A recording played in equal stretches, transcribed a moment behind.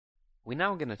We're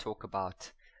now going to talk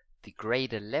about the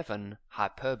grade 11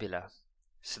 hyperbola.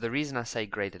 So the reason I say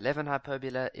grade 11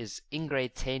 hyperbola is in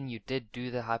grade 10 you did do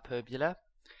the hyperbola,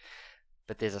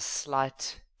 but there's a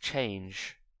slight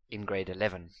change in grade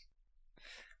 11.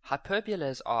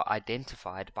 Hyperbolas are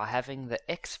identified by having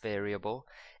the x variable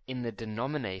in the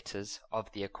denominators of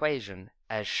the equation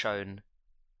as shown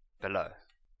below.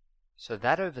 So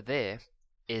that over there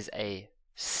is a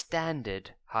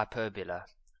standard hyperbola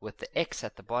with the x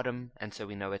at the bottom, and so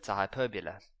we know it's a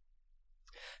hyperbola.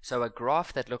 So a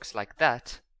graph that looks like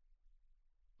that,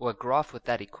 or a graph with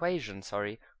that equation,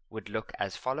 would look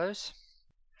as follows.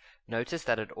 Notice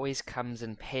that it always comes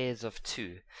in pairs of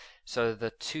two. So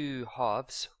the two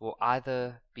halves will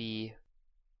either be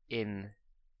in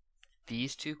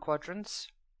these two quadrants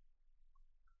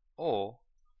or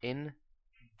in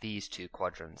these two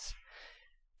quadrants.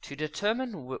 To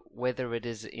determine whether it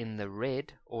is in the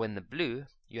red or in the blue,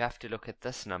 you have to look at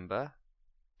this number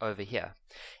over here.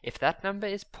 If that number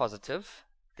is positive,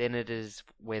 then it is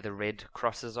where the red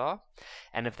crosses are,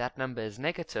 and if that number is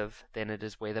negative, then it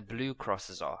is where the blue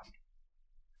crosses are.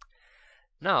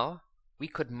 Now, we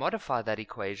could modify that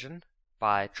equation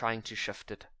by trying to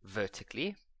shift it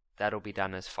vertically. That'll be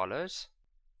done as follows.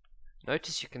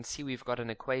 Notice you can see we've got an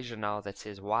equation now that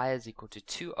says y is equal to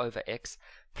 2 over x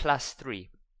plus 3.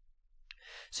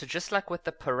 So just like with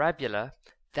the parabola,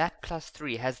 that plus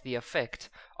 3 has the effect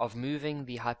of moving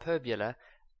the hyperbola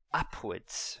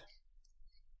upwards.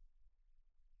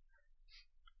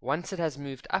 Once it has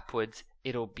moved upwards,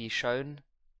 it'll be shown,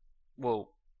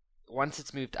 once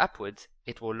it's moved upwards,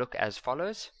 it will look as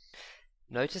follows.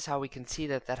 Notice how we can see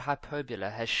that that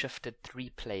hyperbola has shifted 3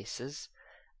 places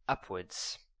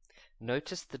upwards.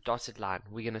 Notice the dotted line.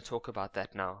 We're going to talk about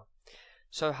that now.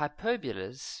 So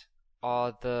hyperbolas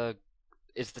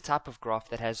is the type of graph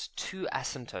that has two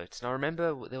asymptotes. Now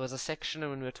remember, there was a section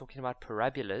when we were talking about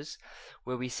parabolas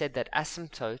where we said that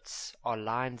asymptotes are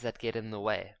lines that get in the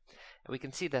way. And we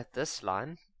can see that this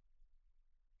line,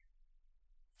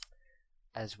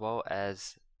 as well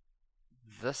as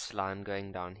this line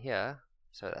going down here,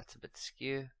 so that's a bit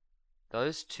skew,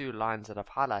 those two lines that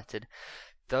I've highlighted,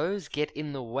 those get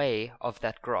in the way of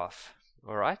that graph.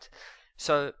 Alright?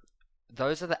 So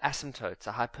those are the asymptotes.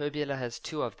 A hyperbola has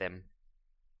two of them.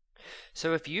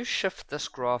 So if you shift this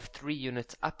graph 3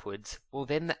 units upwards, well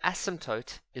then the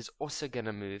asymptote is also going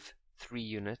to move 3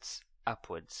 units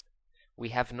upwards. We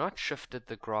have not shifted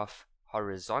the graph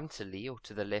horizontally or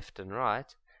to the left and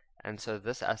right, and so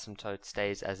this asymptote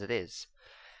stays as it is.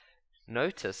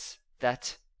 Notice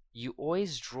that you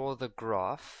always draw the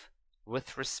graph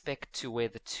with respect to where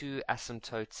the two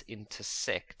asymptotes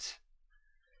intersect.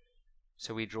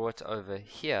 So we draw it over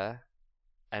here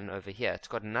and over here. It's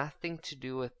got nothing to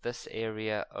do with this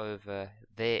area over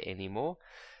there anymore,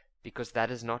 because that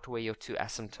is not where your two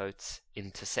asymptotes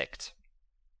intersect.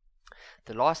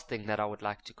 The last thing that I would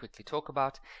like to quickly talk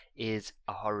about is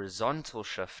a horizontal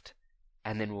shift,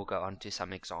 and then we'll go on to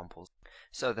some examples.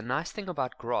 So the nice thing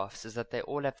about graphs is that they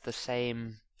all have the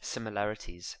same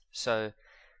similarities. So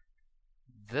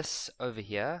this over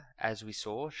here, as we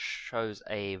saw, shows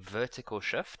a vertical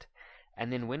shift.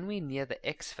 And then when we're near the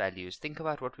x values, think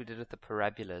about what we did with the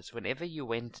parabolas. Whenever you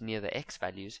went near the x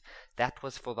values, that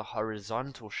was for the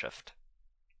horizontal shift.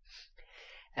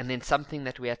 And then something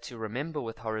that we had to remember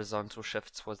with horizontal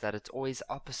shifts was that it's always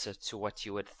opposite to what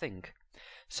you would think.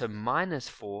 So minus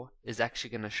 4 is actually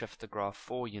going to shift the graph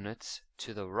 4 units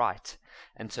to the right.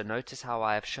 And so notice how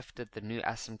I have shifted the new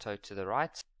asymptote to the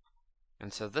right.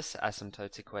 And so this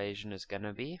asymptote equation is going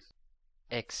to be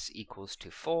x equals to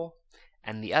 4.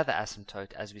 And the other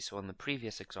asymptote, as we saw in the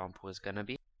previous example, is going to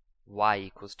be y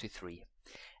equals to 3.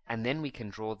 And then we can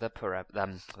draw the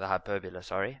hyperbola,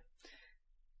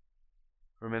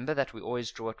 Remember that we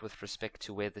always draw it with respect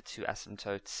to where the two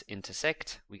asymptotes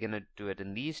intersect. We're going to do it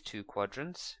in these two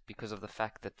quadrants because of the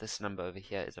fact that this number over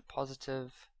here is a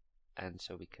positive, and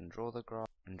so we can draw the graph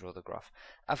and draw the graph.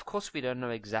 Of course, we don't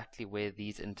know exactly where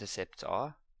these intercepts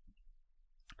are,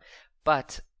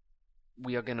 but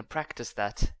we are going to practice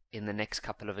that in the next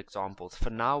couple of examples. For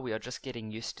now, we are just getting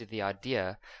used to the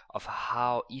idea of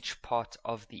how each part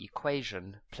of the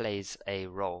equation plays a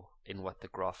role in what the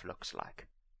graph looks like.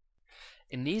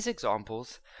 In these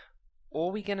examples,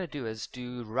 all we're going to do is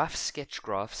do rough sketch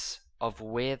graphs of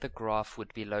where the graph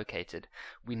would be located.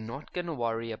 We're not going to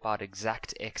worry about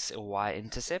exact x or y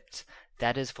intercepts.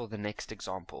 That is for the next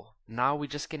example. Now we're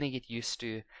just going to get used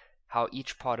to how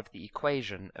each part of the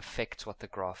equation affects what the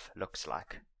graph looks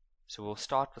like. So we'll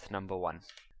start with number 1.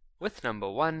 With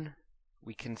number 1,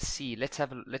 we can see, let's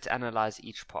analyze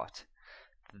each part.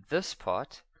 This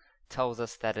part tells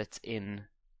us that it's in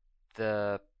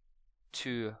the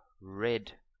two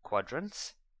red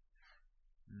quadrants.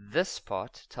 This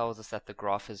part tells us that the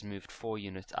graph has moved 4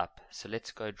 units up. So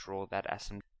let's go draw that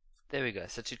asymptote. There we go.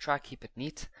 So to try to keep it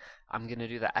neat, I'm going to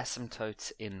do the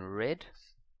asymptotes in red,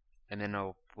 and then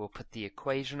we'll put the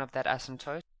equation of that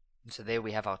asymptote. And so there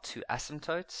we have our two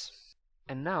asymptotes.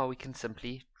 And now we can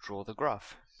simply draw the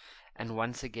graph. And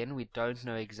once again, we don't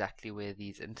know exactly where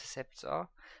these intercepts are,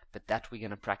 but that we're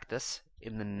going to practice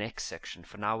in the next section.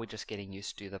 For now, we're just getting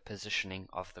used to the positioning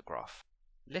of the graph.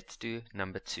 Let's do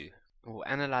number 2. We'll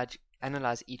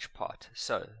analyze each part.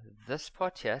 So this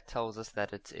part here tells us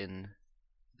that it's in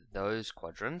those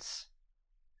quadrants.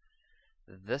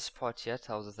 This part here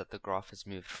tells us that the graph has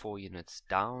moved 4 units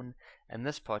down, and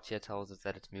this part here tells us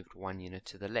that it's moved 1 unit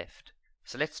to the left.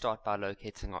 So let's start by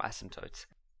locating our asymptotes.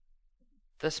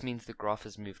 This means the graph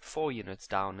has moved 4 units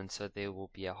down, and so there will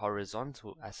be a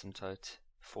horizontal asymptote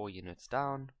 4 units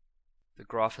down. The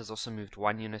graph has also moved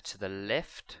 1 unit to the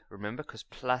left, remember, because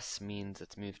plus means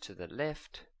it's moved to the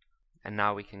left. And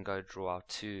now we can go draw our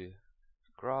two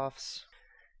graphs.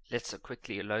 Let's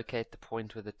quickly locate the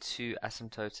point where the two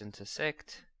asymptotes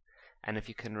intersect. And if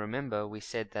you can remember, we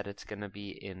said that it's going to be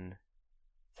in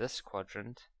this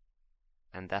quadrant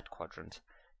and that quadrant.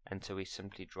 And so we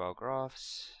simply draw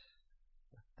graphs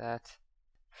like that.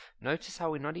 Notice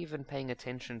how we're not even paying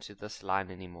attention to this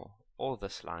line anymore, or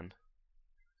this line.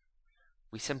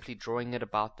 We're simply drawing it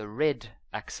about the red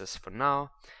axis for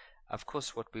now. Of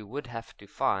course, what we would have to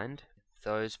find,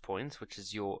 those points, which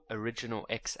is your original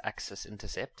x-axis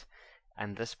intercept,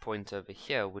 and this point over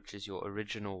here, which is your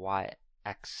original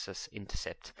y-axis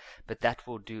intercept. But that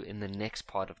we'll do in the next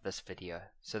part of this video.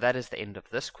 So that is the end of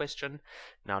this question.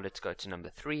 Now let's go to number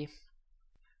 3.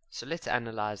 So let's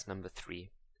analyze number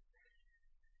 3.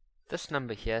 This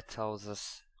number here tells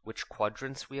us which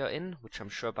quadrants we are in, which I'm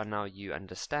sure by now you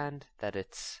understand that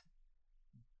it's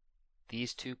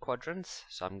these two quadrants,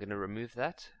 so I'm going to remove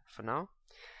that for now.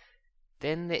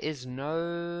 Then there is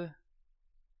no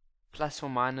plus or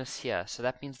minus here, so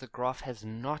that means the graph has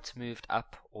not moved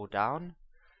up or down.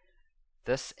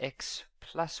 This x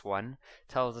plus 1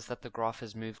 tells us that the graph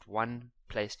has moved 1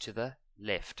 place to the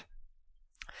left.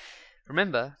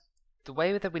 Remember, the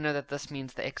way that we know that this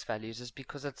means the x values is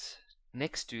because it's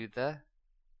next to the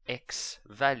x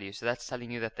value. So that's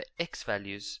telling you that the x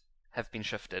values have been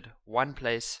shifted 1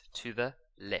 place to the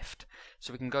left.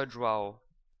 So we can go draw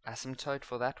our asymptote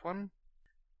for that one.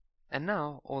 And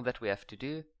now all that we have to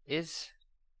do is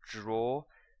draw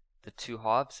the two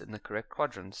halves in the correct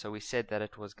quadrant. So we said that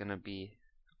it was going to be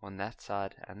on that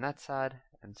side,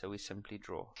 and so we simply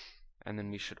draw. And then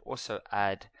we should also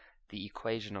add the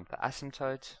equation of the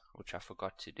asymptote, which I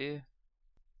forgot to do.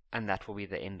 And that will be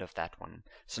the end of that one.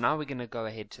 So now we're going to go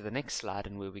ahead to the next slide,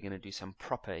 and where we're going to do some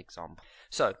proper examples.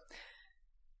 So,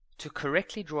 to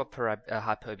correctly draw a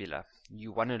hyperbola,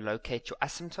 you want to locate your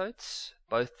asymptotes,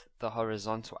 both the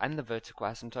horizontal and the vertical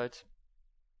asymptote.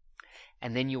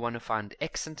 And then you want to find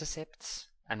x-intercepts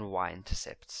and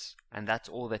y-intercepts. And that's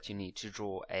all that you need to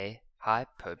draw a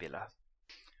hyperbola.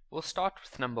 We'll start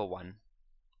with number 1.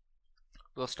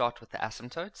 We'll start with the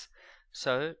asymptotes.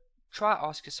 So, try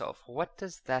ask yourself, what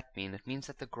does that mean? It means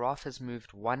that the graph has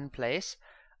moved 1 place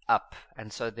up,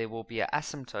 and so there will be an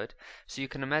asymptote. So you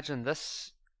can imagine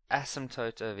this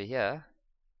asymptote over here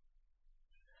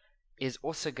is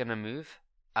also going to move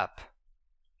up.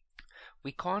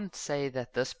 We can't say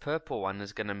that this purple one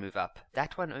is going to move up.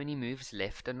 That one only moves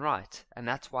left and right, and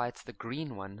that's why it's the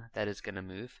green one that is going to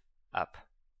move up.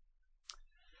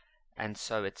 And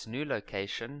so its new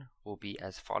location will be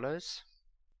as follows.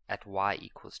 At y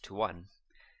equals to 1.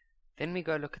 Then we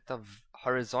go look at the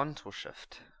horizontal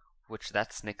shift, which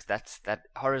that's next. That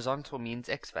horizontal means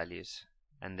x values,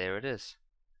 and there it is.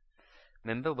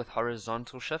 Remember, with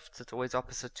horizontal shifts, it's always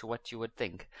opposite to what you would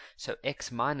think. So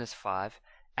x minus 5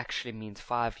 actually means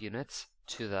 5 units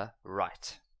to the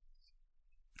right.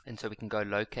 And so we can go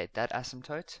locate that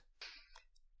asymptote.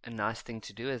 A nice thing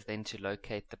to do is then to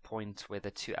locate the point where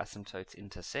the two asymptotes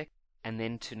intersect, and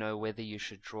then to know whether you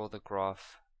should draw the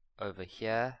graph over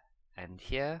here and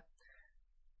here,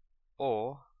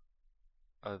 or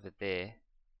over there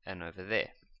and over there.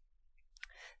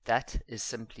 That is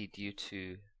simply due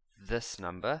to this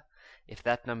number. If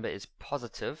that number is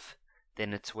positive,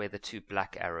 then it's where the two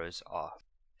black arrows are.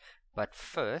 But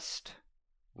first,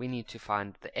 we need to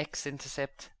find the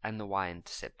x-intercept and the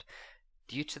y-intercept.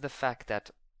 Due to the fact that,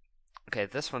 okay,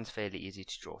 this one's fairly easy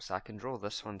to draw, so I can draw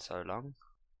this one so long,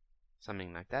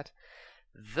 something like that.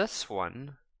 This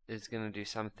one is going to do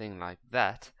something like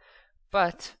that,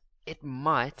 but it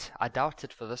might, I doubt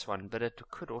it for this one, but it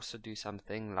could also do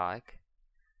something like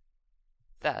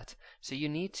that. So you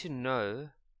need to know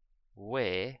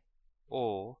where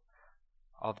all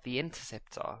of the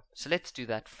intercepts are. So let's do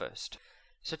that first.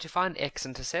 So to find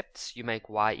x-intercepts, you make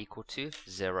y equal to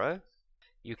 0.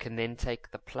 You can then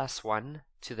take the plus 1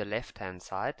 to the left-hand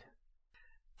side.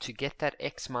 To get that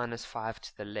x minus 5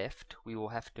 to the left, we will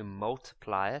have to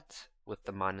multiply it with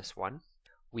the minus 1.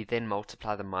 We then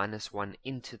multiply the minus 1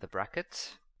 into the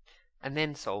bracket, and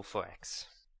then solve for x.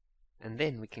 And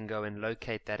then we can go and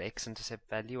locate that x-intercept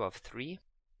value of 3.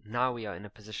 Now we are in a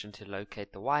position to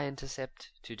locate the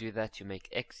y-intercept. To do that, you make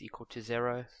x equal to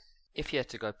 0. If you had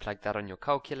to go plug that on your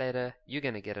calculator, you're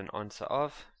going to get an answer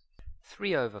of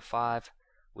 3 over 5,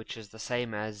 which is the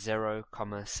same as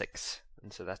 0,6.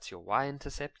 And so that's your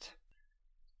y-intercept.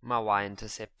 My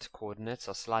y-intercept coordinates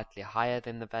are slightly higher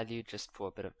than the value, just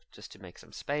to make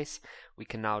some space. We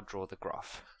can now draw the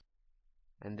graph.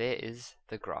 And there is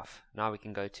the graph. Now we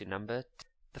can go to number 2.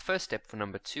 The first step for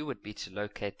number 2 would be to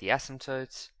locate the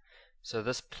asymptotes. So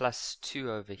this plus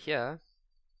 2 over here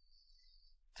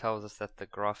tells us that the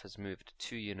graph has moved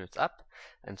 2 units up,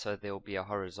 and so there will be a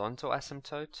horizontal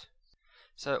asymptote.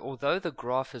 So although the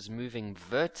graph is moving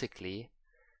vertically,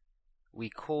 we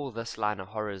call this line a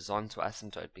horizontal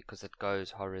asymptote because it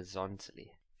goes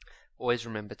horizontally. Always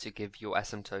remember to give your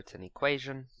asymptote an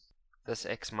equation. This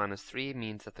x minus 3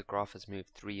 means that the graph has moved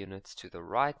 3 units to the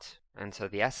right, and so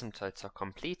the asymptotes are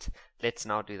complete. Let's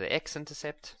now do the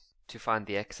x-intercept. To find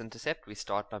the x-intercept, we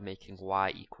start by making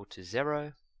y equal to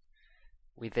 0.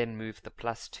 We then move the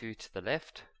plus 2 to the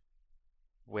left,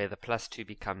 where the plus 2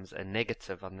 becomes a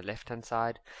negative on the left-hand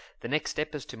side. The next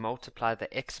step is to multiply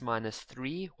the x minus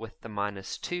 3 with the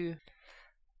minus 2.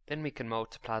 Then we can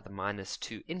multiply the minus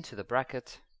 2 into the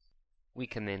bracket. We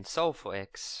can then solve for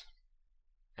x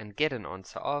and get an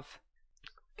answer of,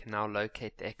 can now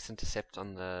locate the x-intercept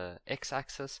on the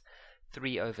x-axis.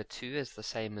 3 over 2 is the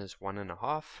same as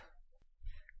 1.5.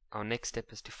 Our next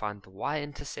step is to find the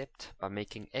y-intercept by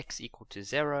making x equal to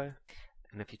 0.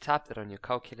 And if you type that on your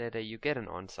calculator, you get an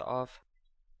answer of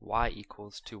y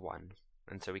equals to 1.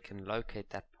 And so we can locate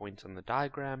that point on the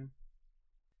diagram.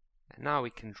 And now we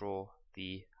can draw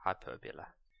the hyperbola.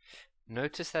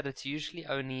 Notice that it's usually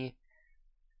only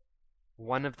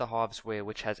one of the halves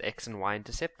which has x and y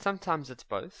intercept. Sometimes it's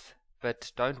both,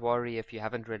 but don't worry if you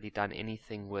haven't really done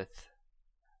anything with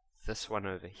this one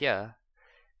over here.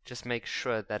 Just make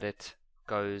sure that it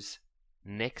goes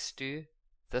next to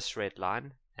this red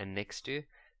line and next to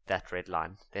that red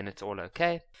line. Then it's all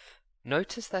okay.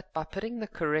 Notice that by putting the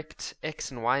correct x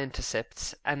and y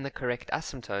intercepts and the correct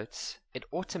asymptotes, it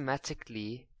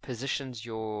automatically positions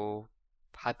your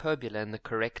hyperbola in the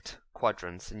correct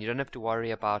quadrants, and you don't have to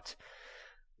worry about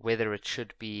whether it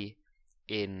should be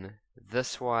in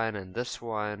this one and this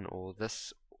one or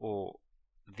this or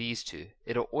these two.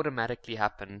 It'll automatically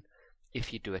happen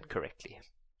if you do it correctly.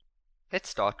 Let's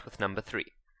start with number 3.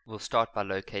 We'll start by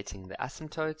locating the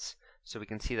asymptotes. So we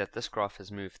can see that this graph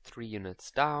has moved 3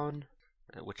 units down,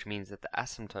 which means that the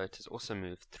asymptote has also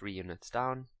moved 3 units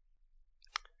down.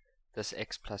 This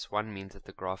x plus 1 means that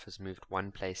the graph has moved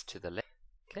 1 place to the left.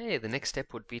 Okay, the next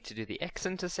step would be to do the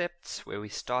x-intercepts, where we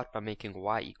start by making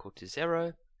y equal to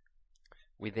 0.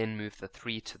 We then move the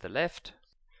 3 to the left,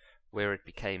 where it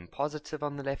became positive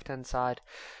on the left-hand side.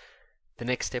 The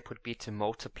next step would be to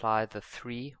multiply the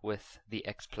 3 with the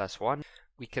x plus 1.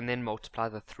 We can then multiply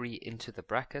the 3 into the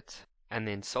bracket, and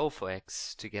then solve for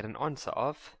x to get an answer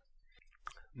of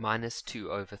minus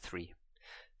 2 over 3.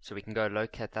 So we can go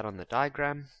locate that on the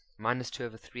diagram. Minus 2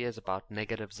 over 3 is about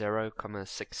negative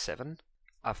 0,67.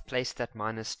 I've placed that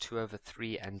minus 2 over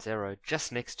 3 and 0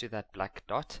 just next to that black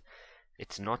dot.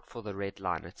 It's not for the red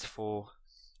line, it's for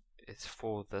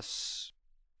this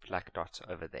black dot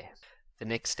over there. The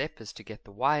next step is to get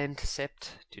the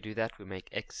y-intercept. To do that, we make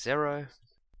x 0.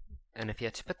 And if you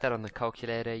had to put that on the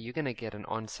calculator, you're going to get an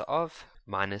answer of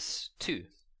minus 2.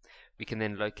 We can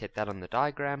then locate that on the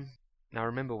diagram. Now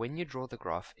remember, when you draw the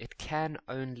graph, it can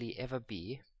only ever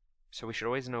be, so we should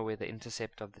always know where the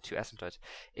intercept of the two asymptotes,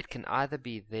 it can either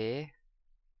be there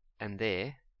and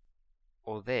there,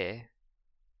 or there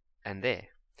and there.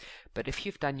 But if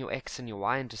you've done your x and your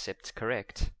y intercepts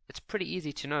correct, it's pretty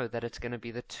easy to know that it's going to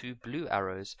be the 2 blue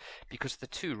arrows, because the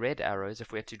 2 red arrows,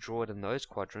 if we had to draw it in those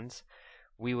quadrants,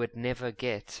 we would never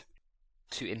get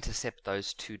to intercept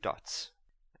those 2 dots.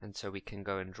 And so we can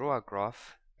go and draw our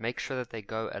graph, make sure that they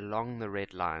go along the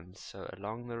red line. So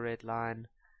along the red line,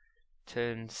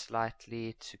 turn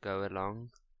slightly to go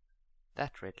along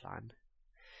that red line.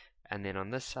 And then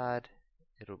on this side,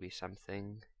 it'll be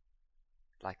something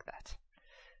like that.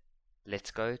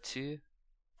 Let's go to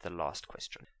the last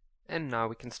question. And now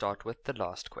we can start with the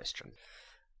last question.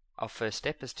 Our first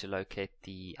step is to locate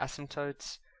the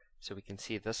asymptotes. So we can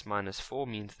see this -4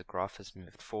 means the graph has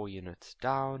moved 4 units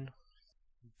down.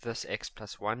 This x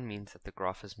plus 1 means that the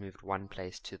graph has moved 1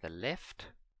 place to the left.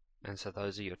 And so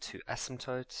those are your two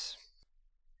asymptotes.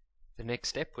 The next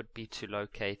step would be to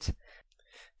locate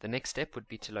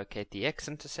the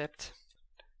x-intercept.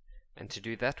 And to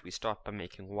do that, we start by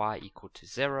making y equal to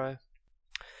 0.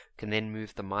 We can then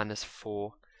move the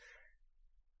 -4.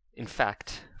 In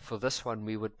fact, for this one,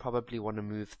 we would probably want to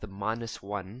move the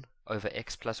 -1 over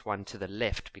x plus 1 to the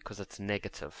left because it's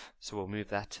negative. So we'll move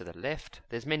that to the left.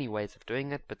 There's many ways of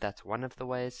doing it, but that's one of the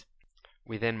ways.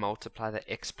 We then multiply the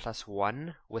x plus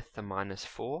 1 with the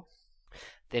 -4.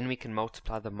 Then we can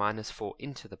multiply the -4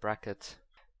 into the bracket.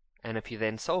 And if you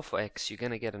then solve for x, you're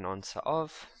going to get an answer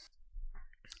of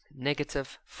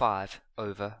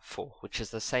 -5/4, which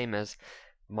is the same as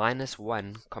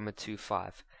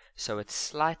 -1,25. So it's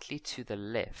slightly to the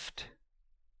left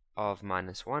of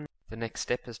 -1. The next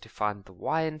step is to find the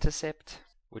y-intercept,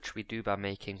 which we do by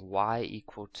making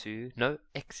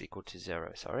x equal to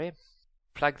 0,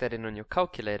 Plug that in on your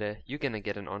calculator, you're going to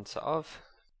get an answer of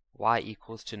y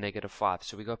equals to -5.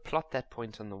 So we go plot that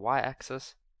point on the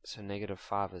y-axis. So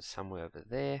 -5 is somewhere over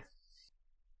there.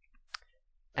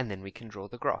 And then we can draw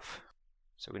the graph.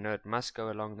 So we know it must go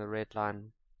along the red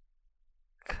line,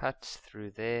 cut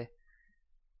through there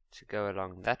to go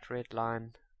along that red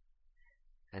line,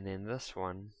 and then this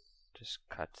one just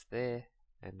cuts there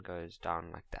and goes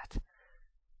down like that.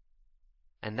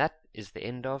 And that is the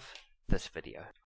end of this video.